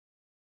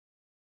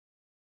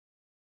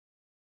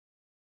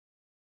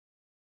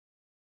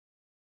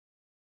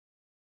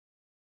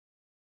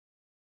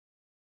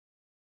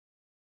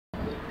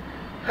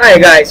Hi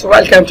guys,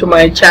 welcome to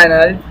my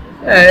channel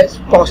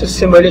process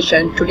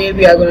simulation. Today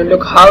we are going to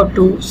look how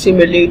to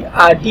simulate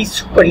a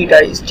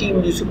desuperheater,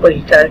 steam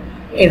desuperheater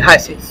in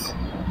Hysys.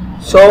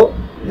 So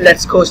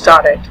let's go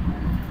start it.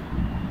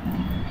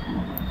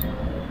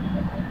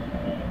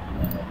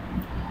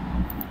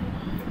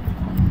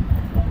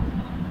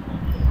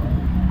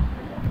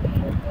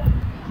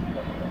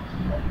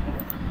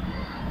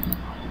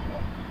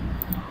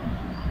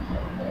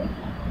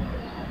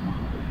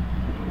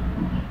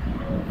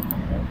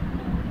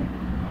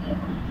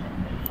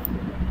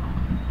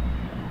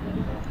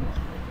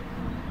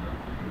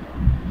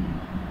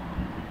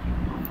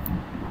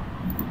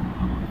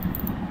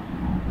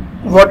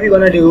 What we're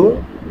gonna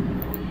do,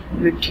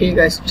 we take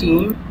a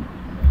steam,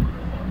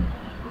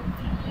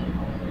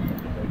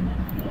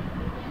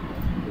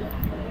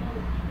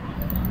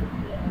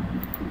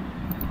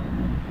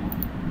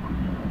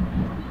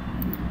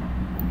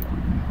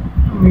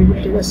 we will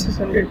take a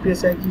 600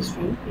 psi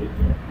steam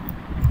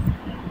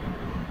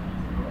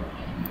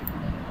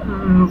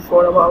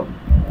for about,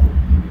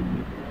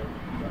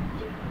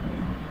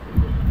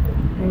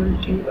 we will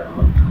take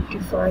around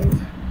 25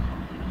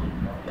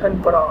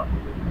 ton per hour.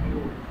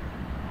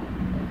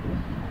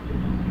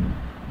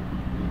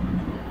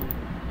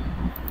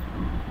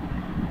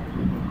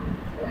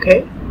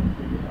 Okay,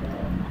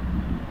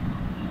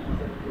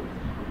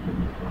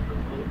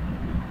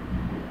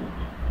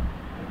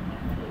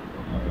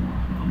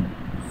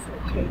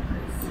 okay,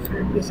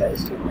 3 psi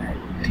steam at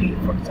 3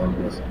 for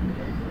example.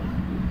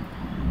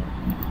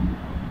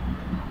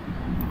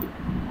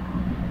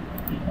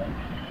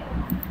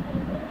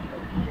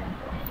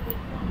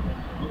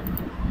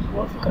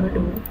 What we're gonna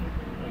do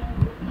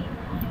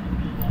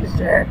is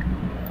that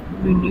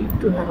we need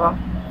to have a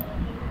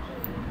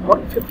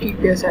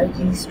 150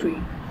 psi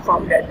stream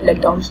from that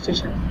letdown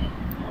station.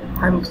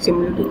 I'm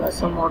simulating a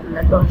somewhat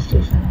letdown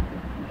station.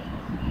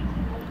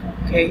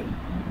 Okay,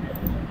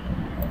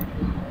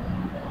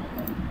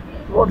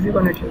 what we're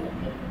gonna do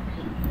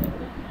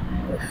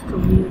is to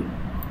be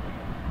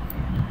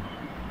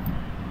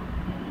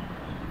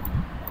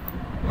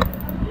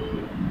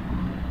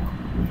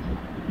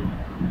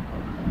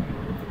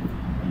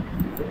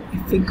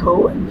if we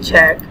go and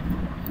check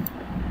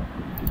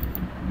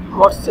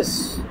what's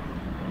this.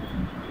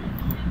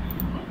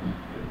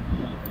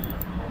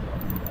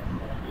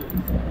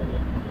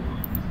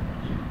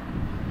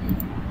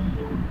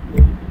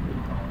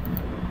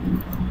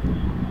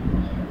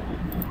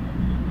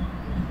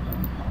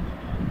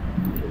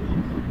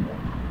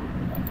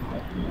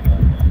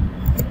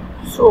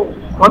 So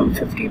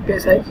 150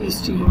 psi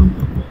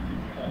steam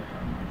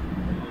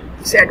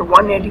is at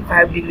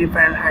 185 degree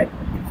Fahrenheit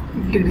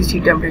degree C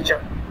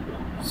temperature.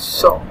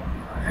 So,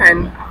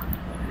 and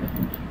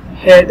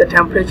here the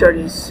temperature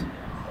is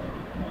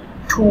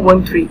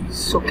 213.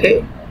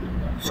 Okay,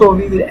 so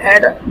we will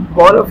add a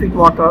ball of heat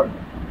water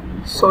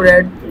so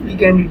that we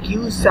can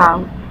reduce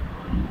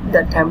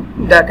the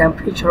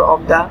temperature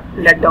of the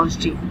letdown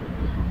steam.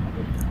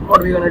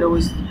 What we're gonna do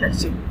is, let's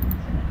see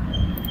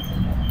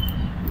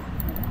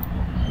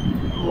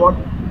what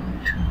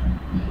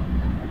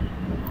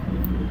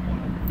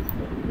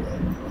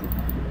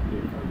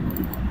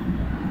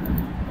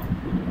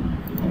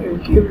you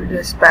give it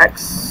the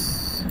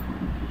specs.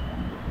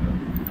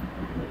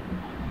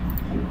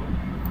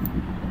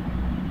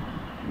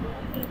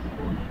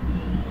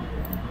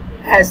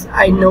 As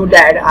I know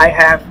that I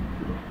have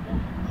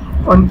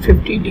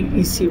 150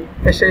 degree C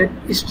pressure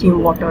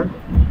steam water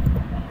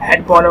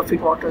at ball of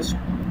heat water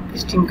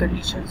steam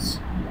conditions.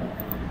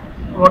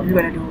 What we're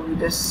gonna do with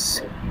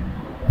this,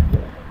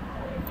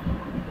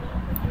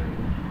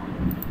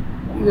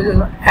 we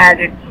will add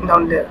it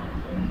down there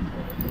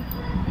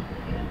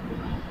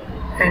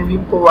and we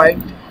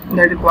provide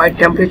the required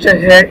temperature.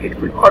 Here it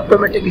will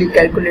automatically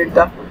calculate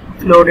the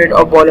flow rate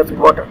of ball of heat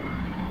water.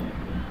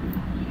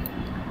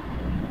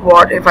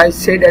 What if I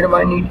say that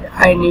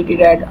I need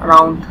it at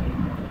around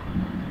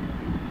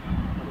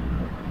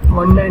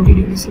 190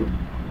 degrees C?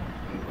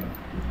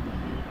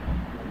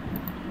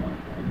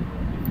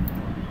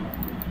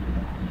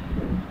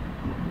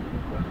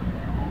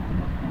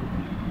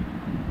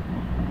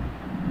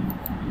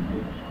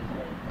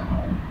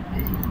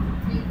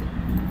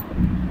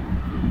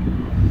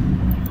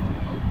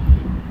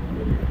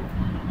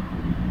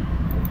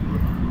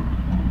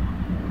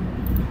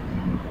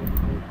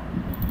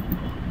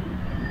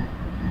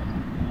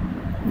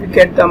 We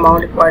get the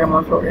required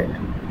amount flow rate.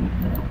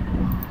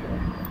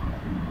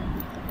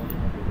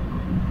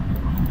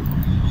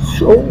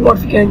 So what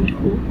we can do,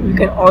 we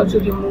can also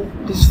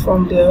remove this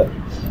from there,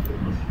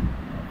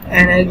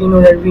 and as you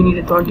know that we need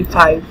a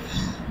 25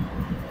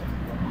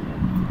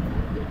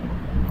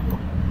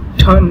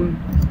 ton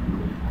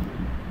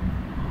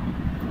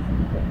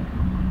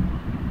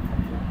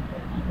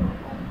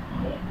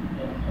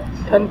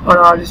per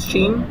hour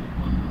stream,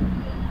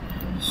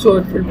 so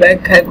it will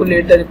back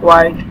calculate the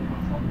required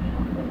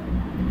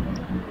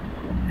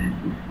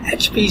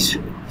HP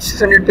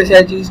 600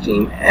 psi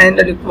steam and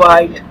the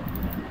required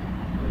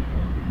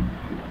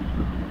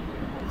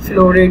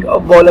flow rate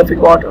of ball of heat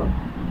water.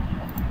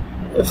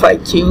 if I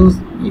change,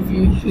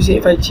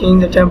 if I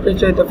change the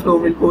temperature, the flow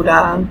will go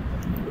down.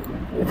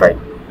 If I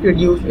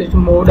reduce it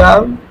more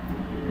down,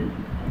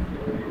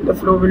 the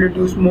flow will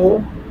reduce more,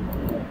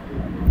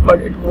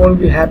 but it won't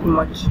be happen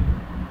much.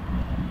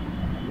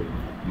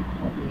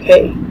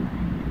 Okay,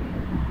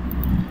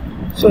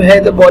 so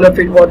here the boiler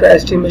feed water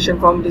estimation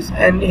from this,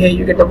 and here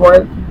you get the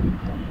boil.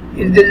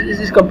 This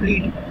is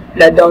complete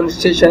letdown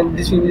station.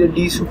 This will be the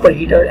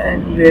Desuperheater,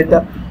 and where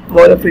the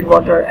boiler feed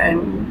water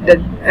and the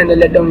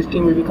letdown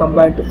steam will be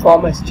combined to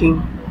form a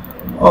steam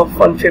of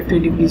 150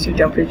 degrees C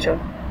temperature.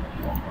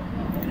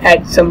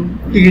 Add some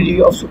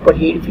degree of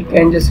superheat. If you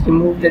can just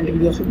remove the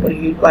degree of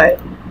superheat by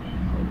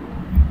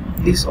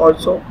this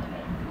also,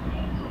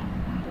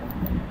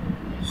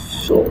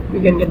 so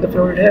we can get the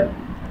flow rate here.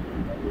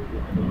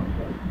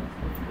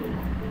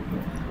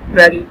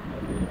 Very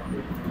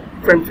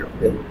front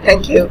flow.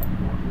 Thank you.